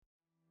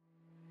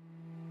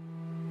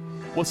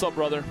What's up,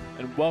 brother,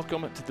 and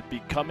welcome to the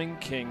Becoming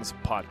Kings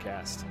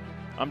podcast.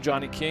 I'm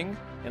Johnny King,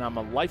 and I'm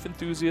a life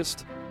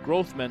enthusiast,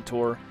 growth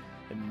mentor,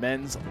 and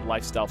men's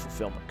lifestyle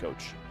fulfillment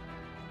coach.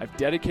 I've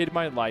dedicated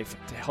my life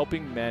to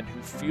helping men who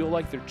feel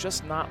like they're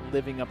just not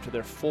living up to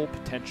their full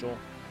potential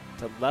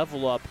to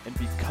level up and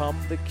become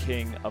the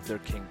king of their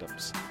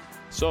kingdoms.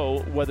 So,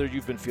 whether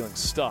you've been feeling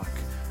stuck,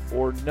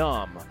 or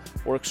numb,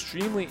 or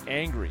extremely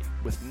angry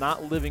with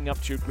not living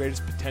up to your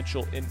greatest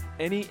potential in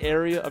any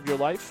area of your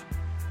life,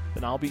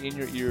 then I'll be in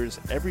your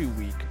ears every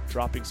week,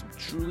 dropping some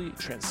truly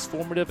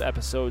transformative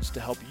episodes to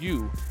help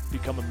you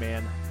become a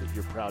man that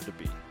you're proud to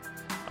be.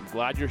 I'm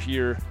glad you're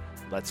here.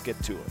 Let's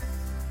get to it.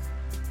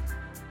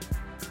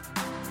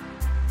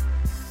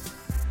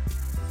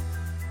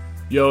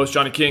 Yo, it's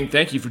Johnny King.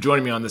 Thank you for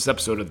joining me on this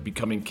episode of the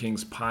Becoming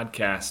Kings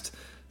podcast.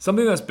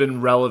 Something that's been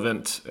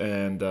relevant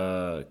and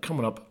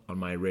coming up on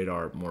my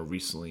radar more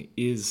recently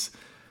is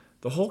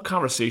the whole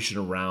conversation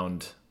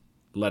around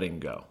letting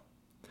go.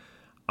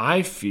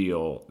 I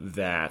feel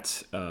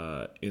that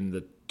in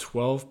the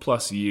 12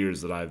 plus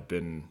years that I've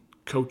been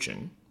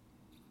coaching,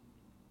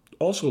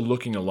 also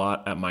looking a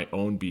lot at my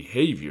own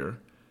behavior,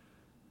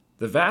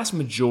 the vast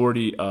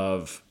majority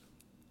of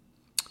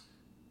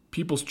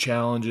people's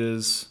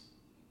challenges,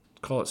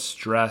 call it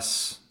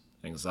stress,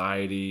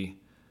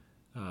 anxiety,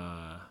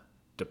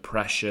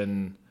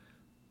 depression,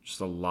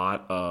 just a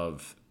lot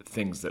of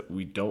things that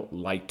we don't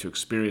like to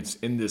experience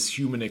in this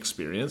human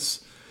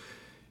experience,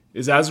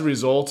 is as a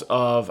result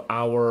of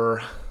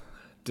our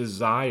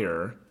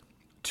desire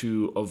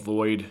to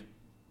avoid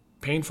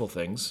painful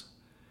things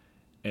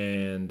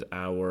and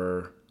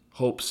our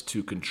hopes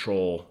to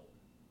control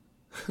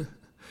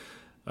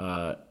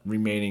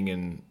remaining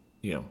in,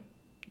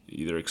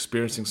 either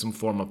experiencing some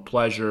form of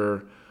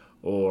pleasure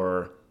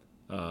or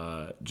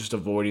just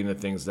avoiding the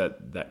things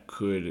that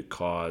could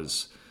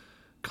cause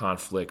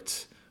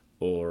conflict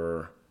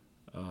or,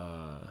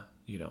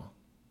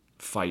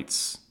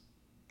 fights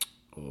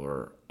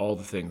or all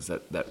the things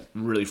that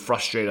really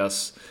frustrate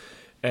us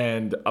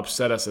and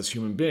upset us as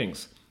human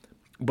beings.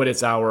 But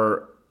it's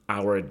our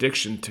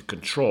addiction to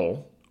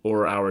control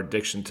or our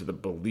addiction to the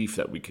belief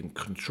that we can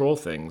control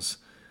things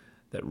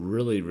that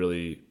really,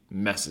 really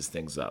messes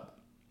things up.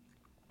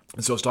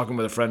 And so I was talking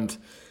with a friend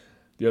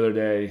the other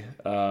day,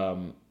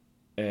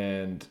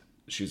 and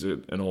she's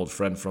an old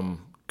friend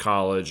from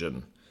college,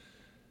 and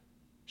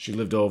she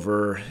lived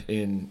over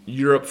in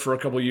Europe for a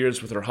couple of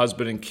years with her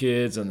husband and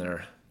kids, and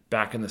they're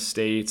back in the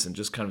States and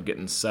just kind of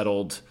getting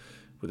settled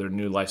with their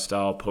new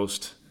lifestyle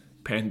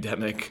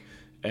post-pandemic.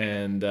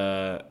 And,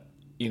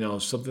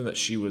 something that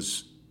she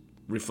was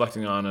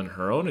reflecting on in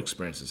her own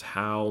experiences,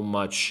 how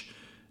much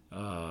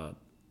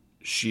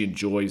she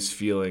enjoys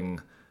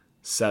feeling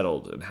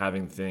settled and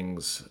having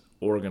things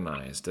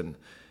organized. And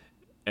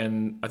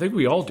I think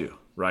we all do,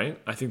 right?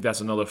 I think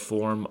that's another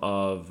form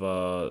of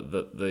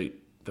the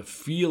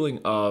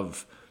feeling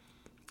of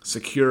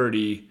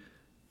security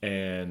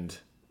and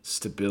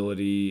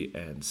stability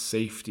and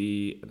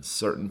safety and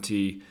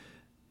certainty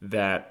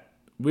that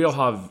we all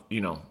have,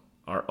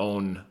 our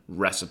own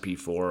recipe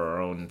for, our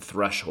own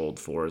threshold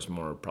for is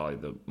probably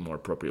the more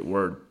appropriate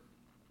word.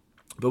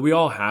 But we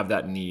all have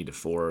that need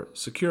for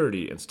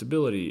security and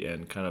stability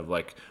and kind of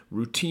like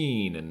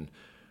routine and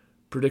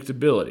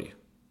predictability,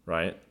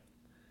 right?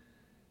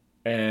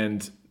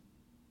 And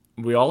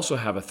we also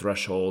have a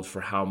threshold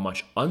for how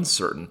much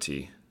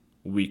uncertainty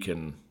we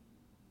can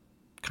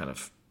kind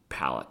of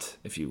palate,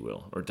 if you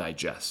will, or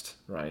digest,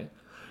 right?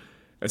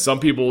 And some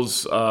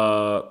people's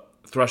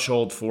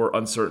threshold for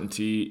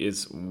uncertainty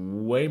is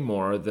way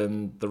more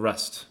than the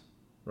rest,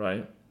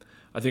 right?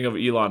 I think of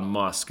Elon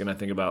Musk, and I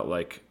think about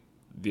like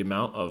the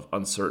amount of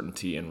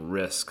uncertainty and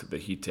risk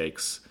that he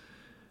takes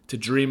to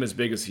dream as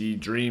big as he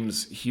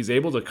dreams. He's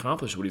able to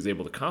accomplish what he's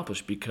able to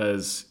accomplish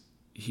because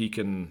he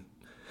can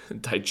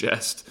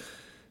digest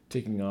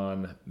taking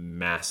on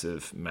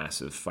massive,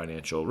 massive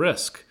financial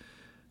risk.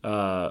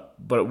 But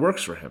it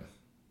works for him,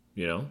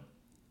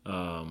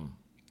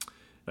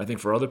 I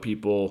think for other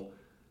people,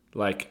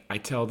 like I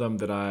tell them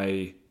that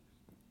I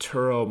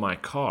Turo my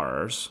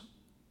cars,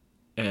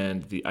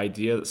 and the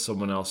idea that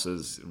someone else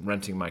is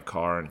renting my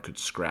car and could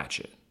scratch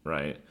it,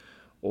 right?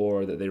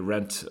 Or that they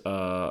rent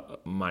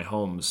my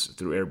homes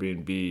through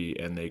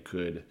Airbnb and they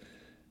could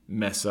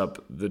mess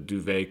up the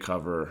duvet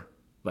cover.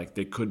 Like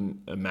they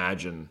couldn't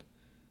imagine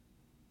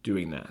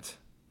doing that,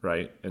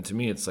 right? And to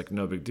me, it's like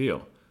no big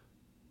deal.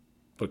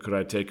 But could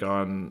I take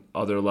on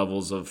other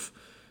levels of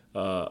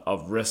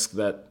risk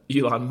that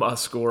Elon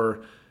Musk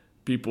or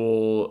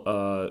people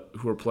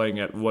who are playing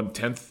at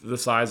 1/10 the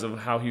size of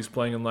how he's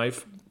playing in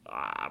life?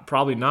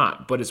 Probably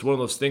not. But it's one of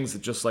those things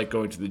that, just like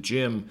going to the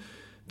gym,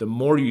 the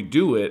more you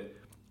do it,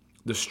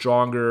 the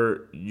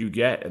stronger you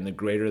get and the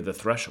greater the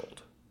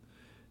threshold.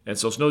 And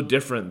so it's no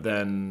different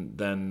than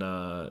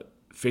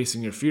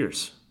facing your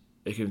fears.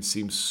 It can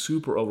seem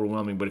super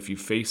overwhelming, but if you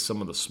face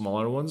some of the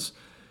smaller ones,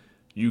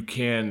 you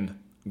can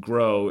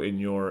grow in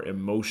your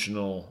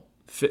emotional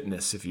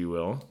fitness, if you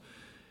will,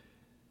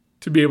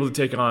 to be able to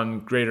take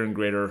on greater and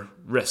greater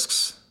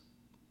risks.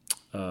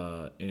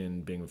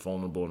 in being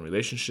vulnerable in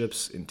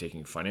relationships, in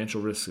taking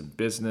financial risks in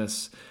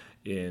business,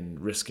 in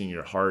risking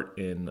your heart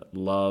in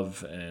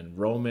love and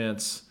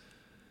romance.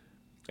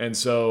 And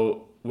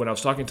so when I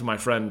was talking to my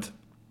friend,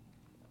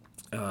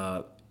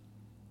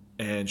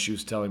 and she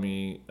was telling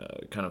me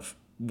kind of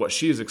what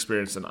she has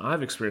experienced, and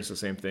I've experienced the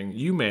same thing,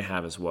 you may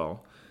have as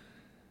well.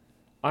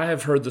 I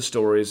have heard the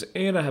stories,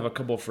 and I have a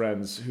couple of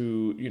friends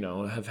who,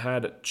 have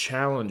had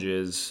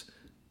challenges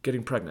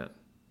getting pregnant.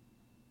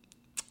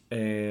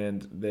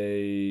 And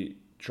they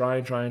try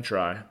and try and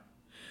try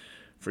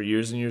for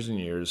years and years and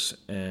years,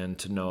 and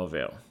to no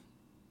avail.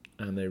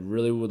 And they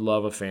really would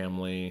love a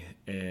family,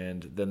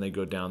 and then they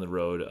go down the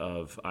road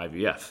of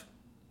IVF.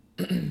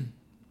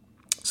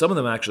 Some of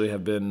them actually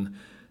have been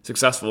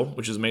successful,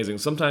 which is amazing.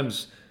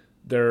 Sometimes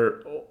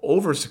they're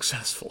over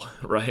successful,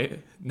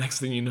 right? Next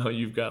thing you know,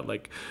 you've got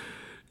like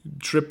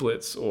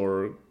triplets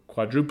or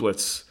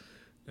quadruplets,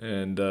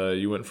 and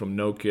you went from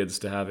no kids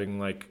to having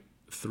like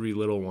 3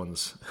 little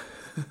ones.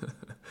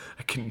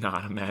 I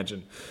cannot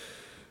imagine.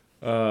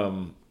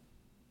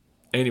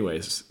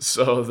 Anyways,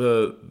 so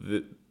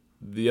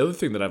the other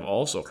thing that I've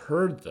also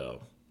heard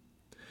though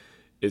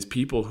is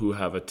people who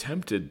have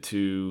attempted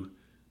to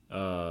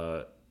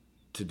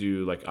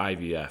do like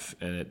IVF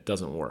and it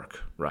doesn't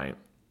work, right?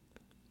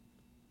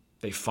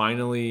 They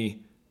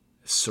finally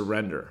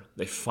surrender.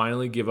 They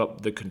finally give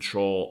up the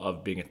control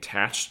of being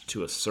attached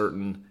to a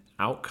certain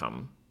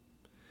outcome.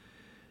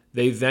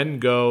 They then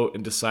go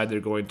and decide they're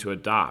going to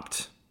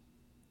adopt.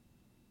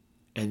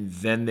 And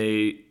then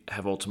they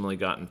have ultimately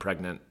gotten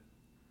pregnant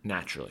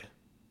naturally.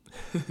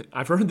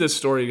 I've heard this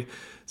story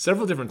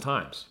several different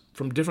times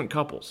from different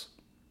couples.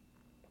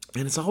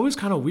 And it's always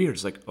kind of weird.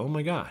 It's like, oh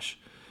my gosh.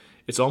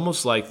 It's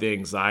almost like the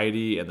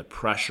anxiety and the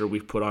pressure we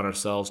put on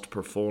ourselves to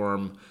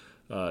perform,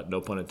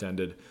 no pun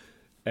intended.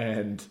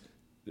 And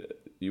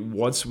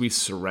once we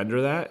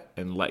surrender that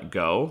and let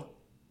go,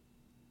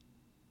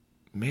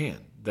 man,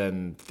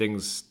 then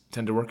things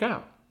tend to work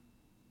out.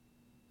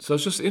 So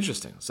it's just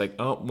interesting. It's like,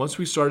 once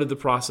we started the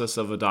process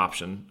of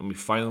adoption and we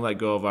finally let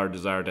go of our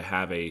desire to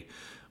have a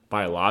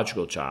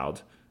biological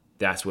child,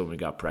 that's when we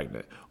got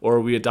pregnant. Or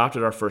we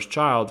adopted our first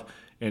child,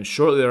 and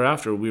shortly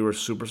thereafter, we were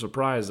super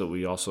surprised that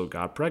we also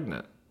got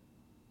pregnant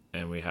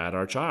and we had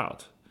our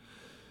child.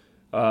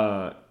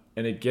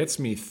 And it gets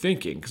me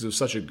thinking, because it was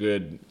such a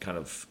good kind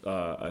of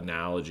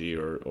analogy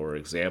or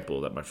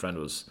example that my friend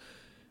was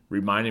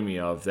reminding me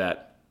of,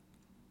 that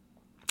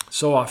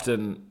so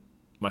often,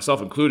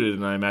 myself included,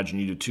 and I imagine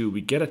you do too, we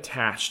get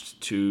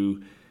attached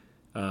to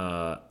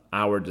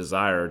our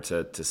desire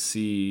to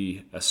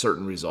see a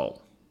certain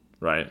result,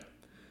 right?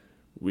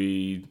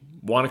 We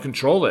want to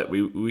control it.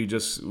 We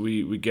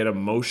get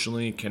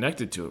emotionally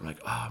connected to it. We're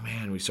like, oh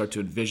man, we start to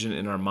envision it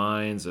in our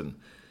minds, and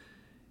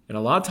a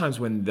lot of times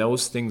when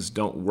those things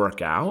don't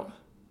work out,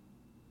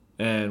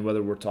 and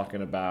whether we're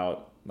talking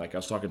about, like I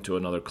was talking to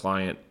another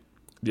client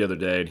the other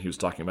day, and he was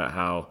talking about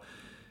how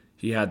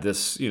he had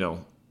this,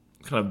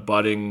 kind of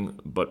budding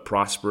but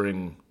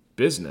prospering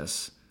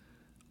business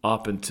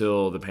up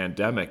until the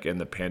pandemic, and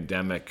the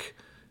pandemic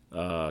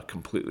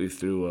completely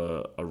threw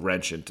a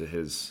wrench into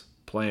his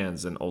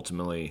plans, and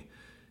ultimately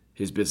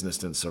his business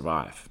didn't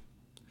survive.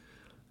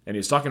 And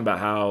he's talking about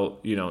how,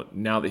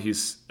 now that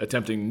he's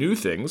attempting new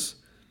things,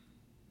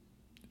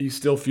 he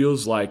still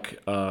feels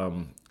like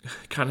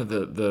kind of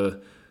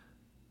the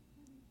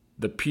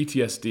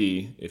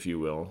PTSD, if you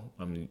will.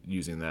 I'm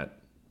using that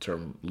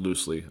term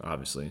loosely,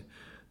 obviously.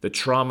 The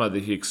trauma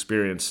that he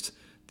experienced,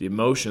 the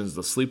emotions,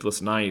 the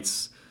sleepless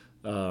nights,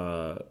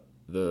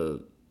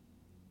 the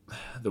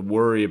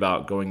worry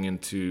about going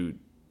into,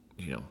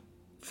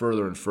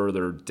 further and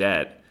further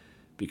debt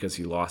because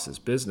he lost his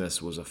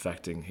business, was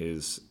affecting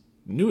his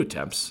new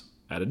attempts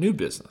at a new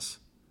business.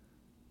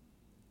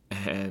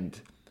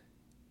 And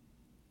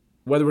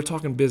whether we're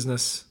talking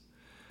business,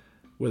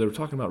 whether we're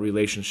talking about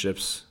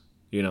relationships,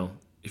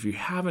 if you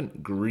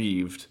haven't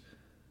grieved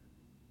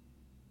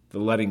the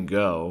letting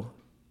go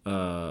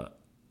of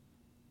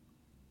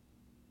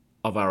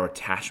our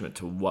attachment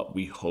to what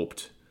we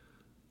hoped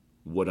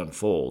would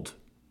unfold,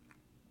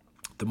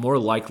 the more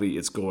likely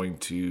it's going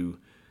to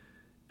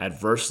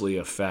adversely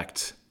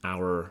affect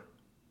our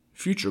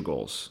future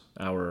goals,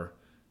 our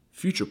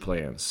future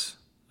plans,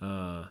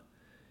 and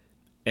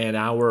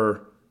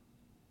our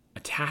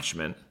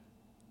attachment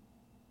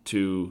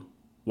to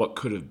what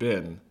could have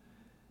been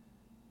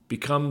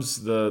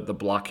becomes the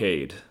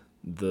blockade,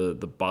 the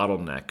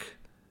bottleneck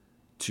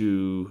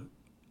to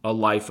a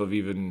life of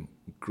even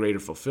greater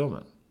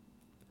fulfillment.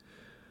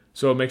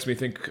 So it makes me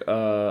think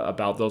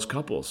about those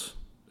couples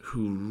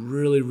who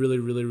really, really,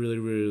 really, really,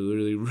 really,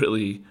 really,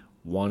 really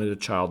wanted a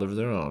child of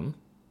their own.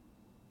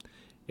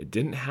 It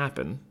didn't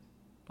happen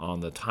on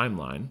the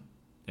timeline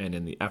and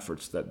in the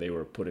efforts that they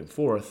were putting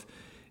forth.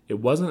 It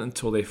wasn't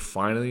until they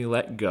finally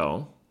let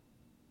go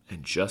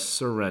and just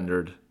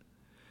surrendered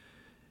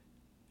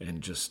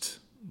and just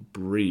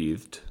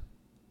breathed,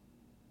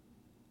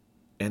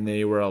 and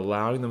they were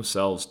allowing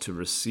themselves to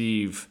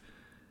receive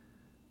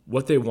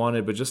what they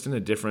wanted, but just in a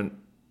different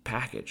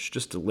package,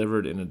 just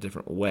delivered in a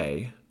different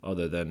way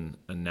other than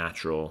a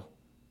natural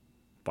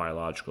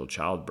biological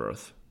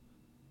childbirth.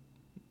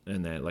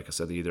 And then, like I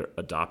said, they either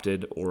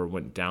adopted or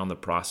went down the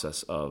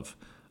process of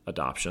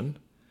adoption.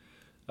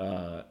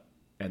 And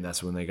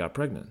that's when they got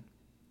pregnant.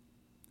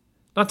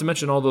 Not to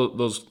mention all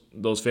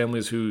those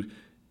families who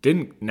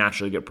didn't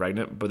naturally get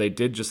pregnant, but they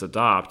did just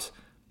adopt,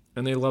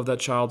 and they love that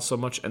child so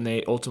much, and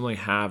they ultimately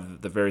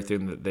have the very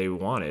thing that they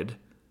wanted,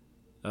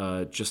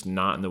 just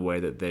not in the way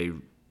that they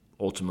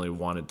ultimately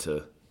wanted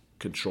to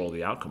control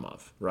the outcome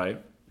of,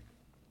 right?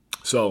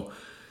 So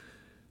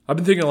I've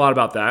been thinking a lot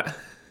about that.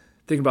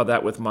 Thinking about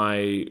that with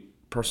my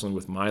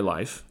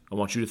life. I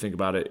want you to think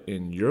about it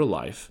in your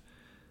life.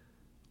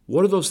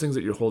 What are those things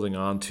that you're holding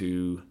on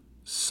to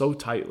so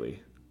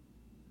tightly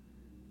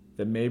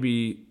that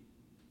maybe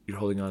you're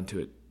holding on to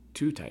it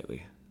too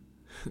tightly,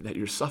 that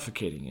you're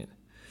suffocating it,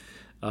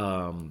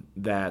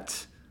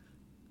 that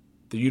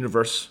the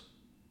universe,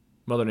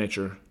 Mother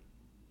Nature,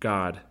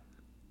 God,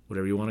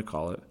 whatever you want to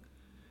call it,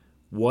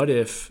 what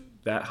if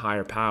that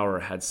higher power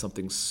had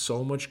something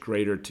so much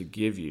greater to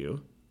give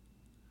you,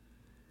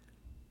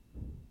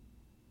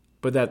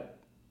 but that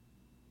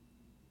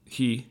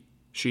he,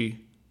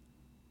 she,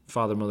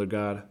 Father, Mother,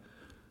 God,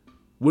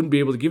 wouldn't be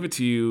able to give it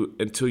to you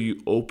until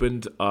you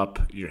opened up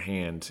your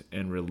hand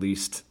and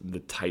released the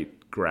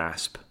tight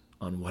grasp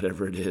on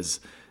whatever it is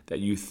that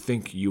you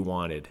think you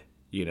wanted,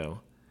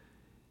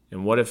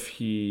 And what if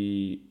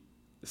he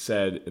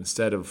said,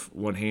 instead of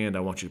one hand, I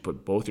want you to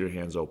put both your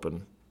hands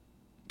open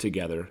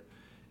together,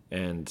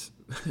 and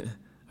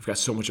I've got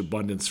so much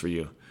abundance for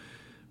you,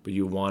 but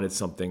you wanted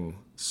something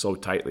so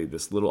tightly,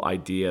 this little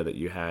idea that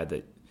you had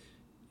that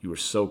you were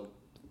so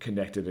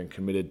connected and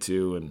committed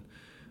to and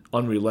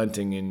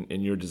unrelenting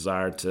in your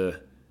desire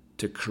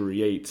to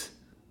create,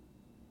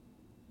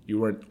 you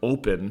weren't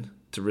open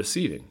to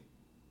receiving.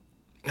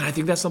 And I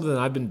think that's something that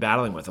I've been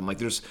battling with. I'm like,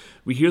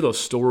 we hear those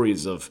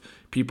stories of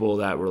people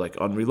that were like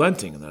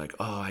unrelenting, and they're like,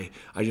 oh,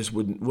 I just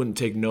wouldn't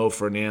take no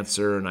for an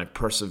answer, and I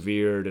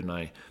persevered, and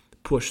I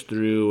pushed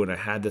through, and I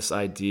had this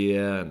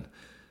idea,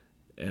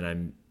 and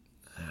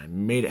I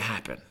made it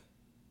happen.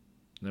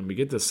 And we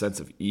get this sense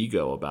of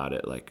ego about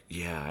it, like,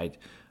 yeah,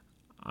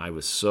 I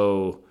was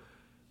so,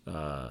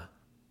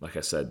 like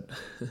I said,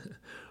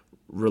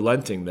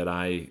 relenting that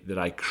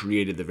I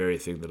created the very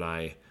thing that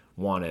I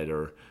wanted,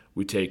 or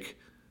we take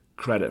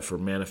credit for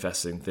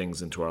manifesting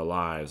things into our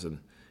lives, and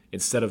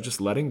instead of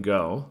just letting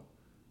go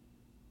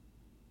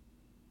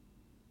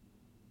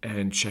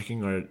and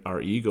checking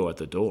our ego at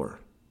the door.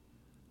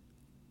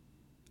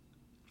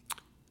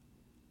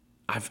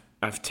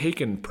 I've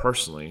taken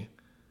personally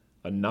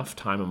enough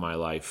time in my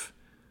life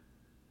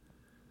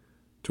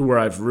to where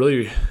I've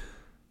really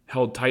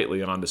held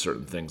tightly onto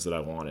certain things that I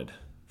wanted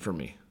for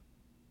me.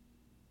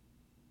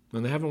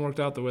 And they haven't worked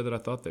out the way that I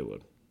thought they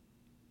would.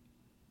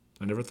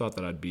 I never thought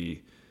that I'd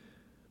be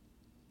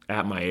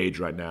at my age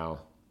right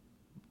now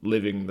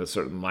living the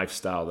certain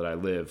lifestyle that I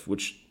live,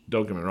 which,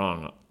 don't get me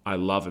wrong, I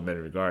love in many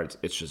regards.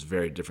 It's just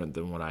very different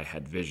than what I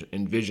had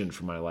envisioned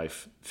for my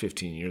life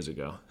 15 years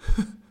ago.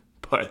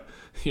 But,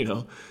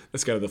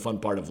 that's kind of the fun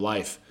part of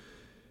life.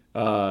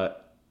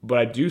 But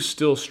I do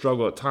still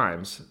struggle at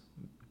times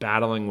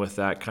battling with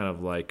that kind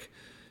of like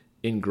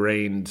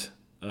ingrained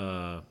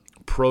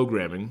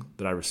programming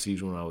that I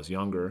received when I was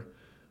younger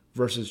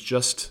versus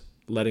just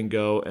letting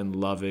go and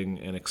loving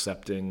and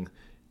accepting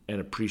and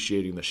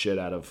appreciating the shit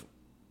out of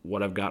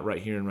what I've got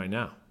right here and right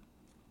now.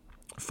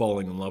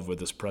 Falling in love with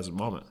this present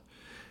moment.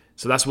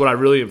 So that's what I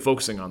really am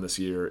focusing on this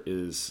year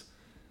is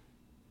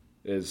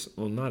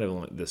well, not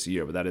only this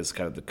year, but that is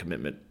kind of the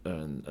commitment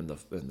and the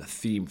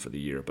theme for the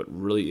year, but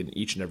really in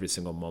each and every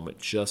single moment,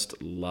 just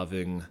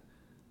loving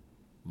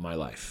my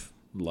life,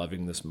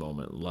 loving this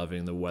moment,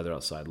 loving the weather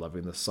outside,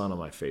 loving the sun on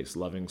my face,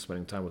 loving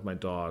spending time with my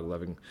dog,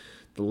 loving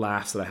the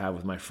laughs that I have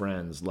with my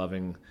friends,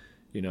 loving,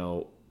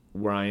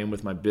 where I am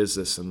with my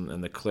business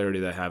and the clarity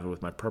that I have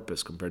with my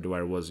purpose compared to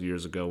where I was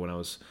years ago when I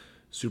was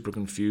super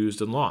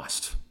confused and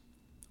lost,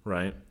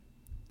 right?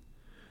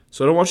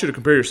 So I don't want you to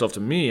compare yourself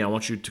to me. I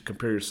want you to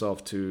compare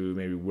yourself to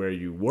maybe where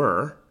you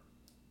were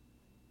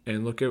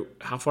and look at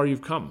how far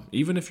you've come.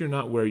 Even if you're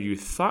not where you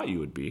thought you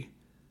would be,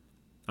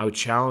 I would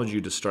challenge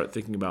you to start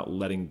thinking about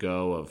letting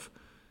go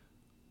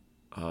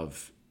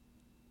of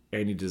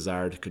any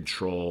desire to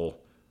control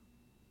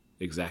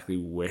exactly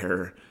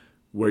where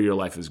your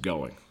life is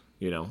going.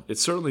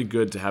 It's certainly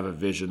good to have a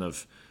vision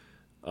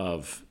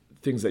of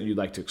things that you'd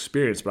like to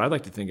experience, but I'd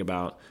like to think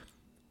about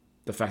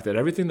the fact that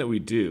everything that we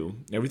do,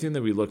 everything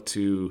that we look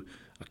to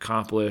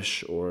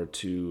accomplish or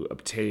to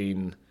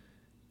obtain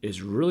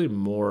is really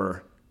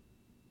more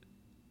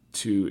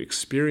to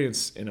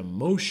experience an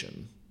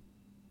emotion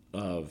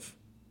of,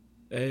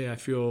 hey, I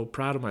feel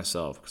proud of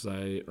myself because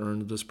I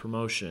earned this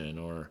promotion,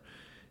 or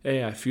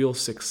hey, I feel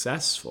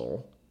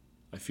successful,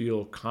 I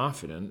feel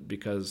confident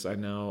because I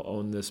now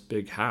own this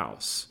big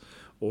house,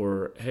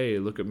 or hey,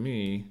 look at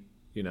me,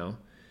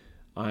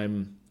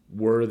 I'm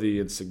worthy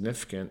and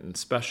significant and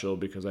special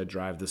because I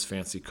drive this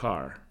fancy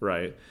car,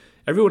 right?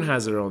 Everyone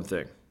has their own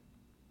thing.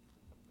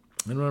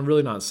 And I'm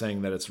really not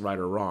saying that it's right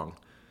or wrong,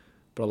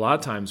 but a lot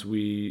of times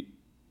most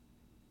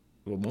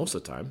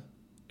of the time,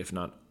 if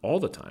not all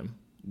the time,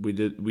 we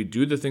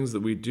do the things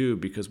that we do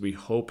because we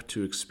hope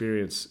to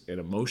experience an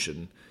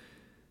emotion,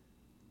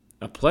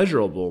 a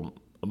pleasurable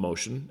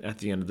emotion at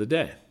the end of the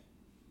day,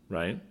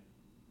 right?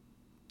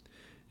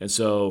 And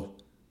so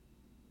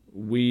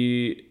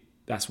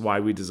that's why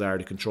we desire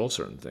to control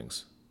certain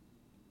things,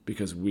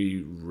 because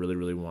we really,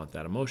 really want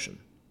that emotion.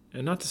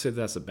 And not to say that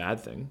that's a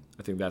bad thing.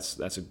 I think that's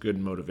a good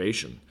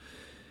motivation.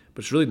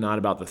 But it's really not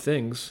about the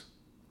things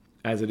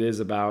as it is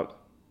about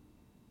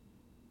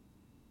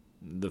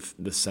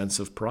the sense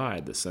of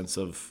pride, the sense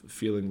of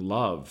feeling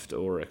loved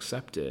or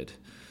accepted,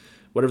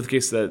 whatever the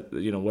case that,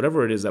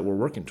 whatever it is that we're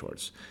working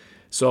towards.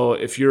 So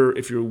if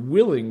you're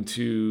willing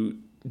to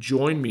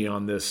join me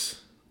on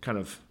this kind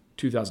of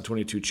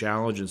 2022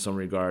 challenge in some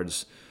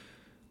regards,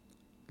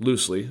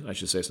 loosely, I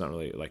should say, it's not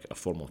really like a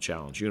formal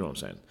challenge, you know what I'm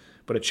saying,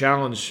 but a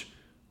challenge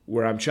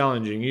where I'm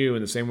challenging you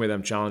in the same way that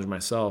I'm challenging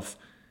myself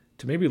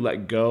to maybe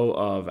let go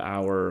of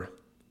our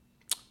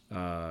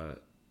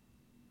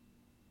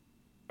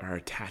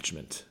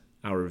attachment,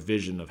 our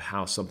vision of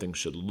how something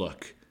should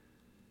look.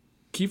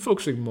 Keep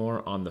focusing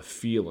more on the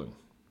feeling.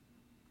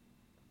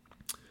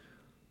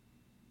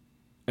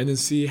 And then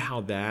see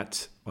how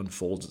that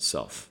unfolds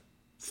itself.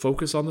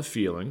 Focus on the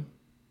feeling.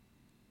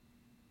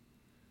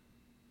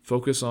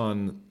 Focus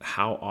on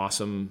how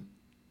awesome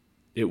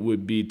it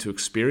would be to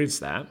experience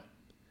that.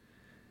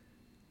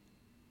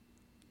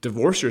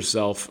 Divorce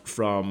yourself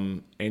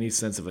from any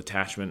sense of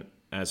attachment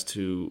as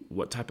to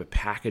what type of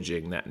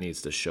packaging that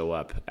needs to show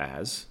up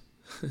as.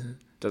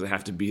 Does it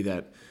have to be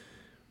that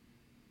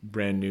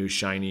brand new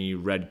shiny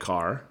red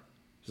car?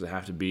 Does it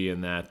have to be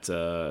in that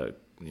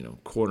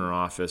corner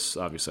office?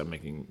 Obviously, I'm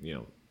making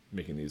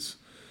these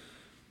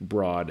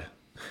broad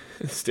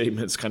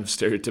statements, kind of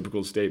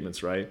stereotypical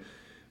statements, right?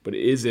 But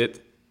is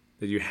it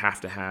that you have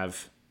to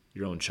have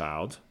your own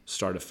child,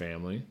 start a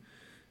family,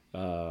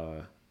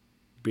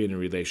 be in a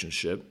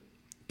relationship,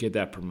 get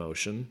that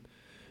promotion,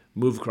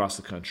 move across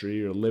the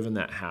country, or live in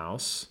that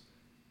house,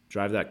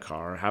 drive that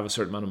car, have a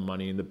certain amount of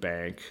money in the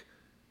bank,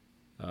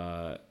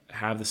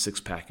 have the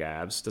six-pack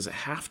abs? Does it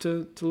have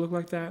to look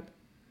like that?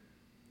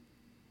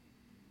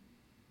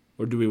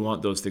 Or do we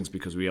want those things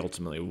because we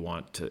ultimately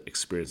want to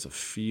experience a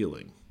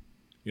feeling?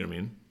 You know what I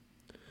mean?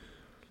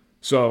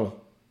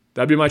 So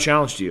that'd be my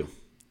challenge to you.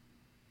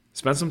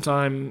 Spend some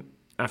time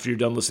after you're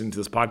done listening to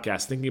this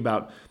podcast thinking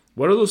about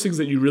what are those things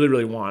that you really,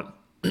 really want,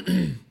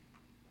 and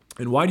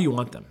why do you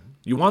want them?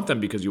 You want them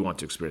because you want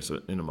to experience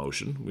an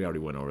emotion. We already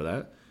went over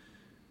that.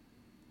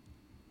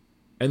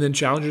 And then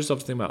challenge yourself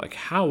to think about, like,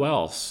 how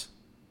else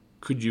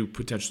could you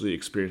potentially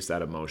experience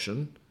that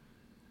emotion,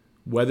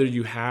 whether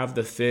you have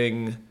the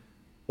thing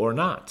or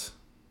not?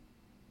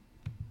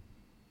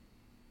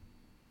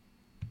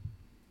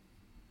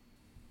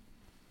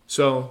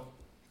 So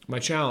my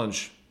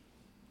challenge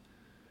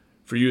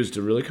for you is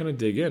to really kind of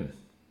dig in,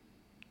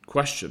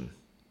 question.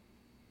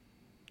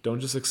 Don't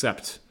just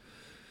accept.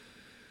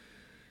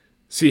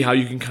 See how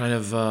you can kind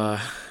of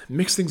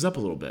mix things up a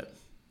little bit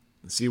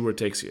and see where it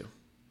takes you.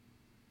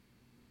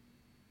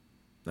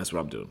 That's what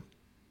I'm doing.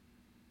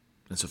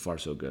 And so far,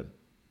 so good.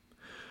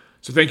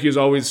 So thank you, as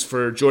always,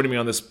 for joining me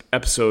on this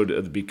episode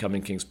of the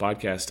Becoming Kings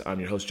podcast. I'm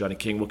your host, Johnny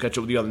King. We'll catch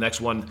up with you on the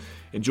next one.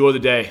 Enjoy the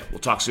day. We'll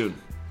talk soon.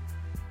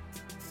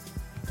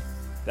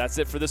 That's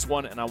it for this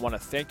one, and I want to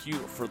thank you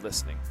for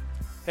listening.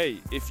 Hey,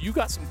 if you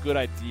got some good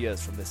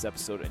ideas from this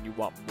episode and you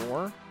want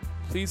more,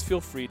 please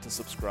feel free to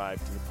subscribe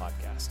to the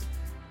podcast.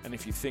 And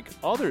if you think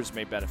others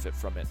may benefit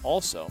from it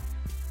also,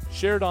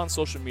 share it on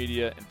social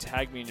media and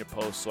tag me in your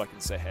post so I can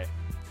say hey.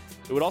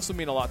 It would also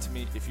mean a lot to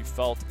me if you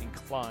felt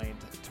inclined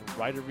to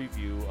write a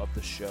review of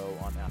the show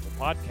on Apple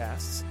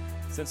Podcasts,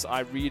 since I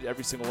read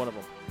every single one of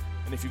them.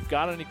 And if you've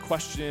got any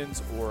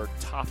questions or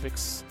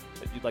topics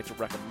that you'd like to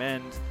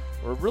recommend,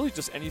 or really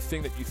just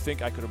anything that you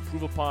think I could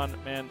improve upon,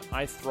 man,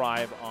 I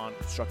thrive on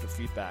constructive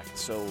feedback.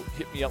 So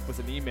hit me up with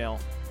an email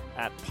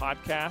at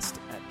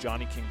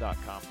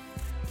podcast@johnnyking.com.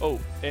 Oh,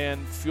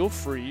 and feel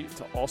free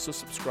to also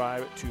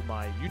subscribe to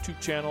my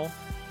YouTube channel,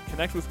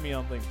 connect with me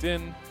on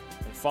LinkedIn,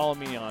 and follow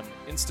me on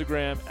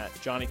Instagram at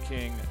Johnny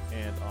King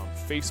and on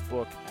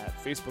Facebook at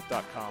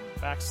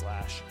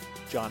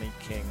facebook.com/Johnny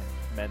King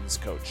Men's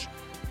Coach.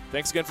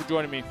 Thanks again for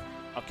joining me.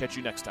 I'll catch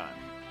you next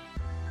time.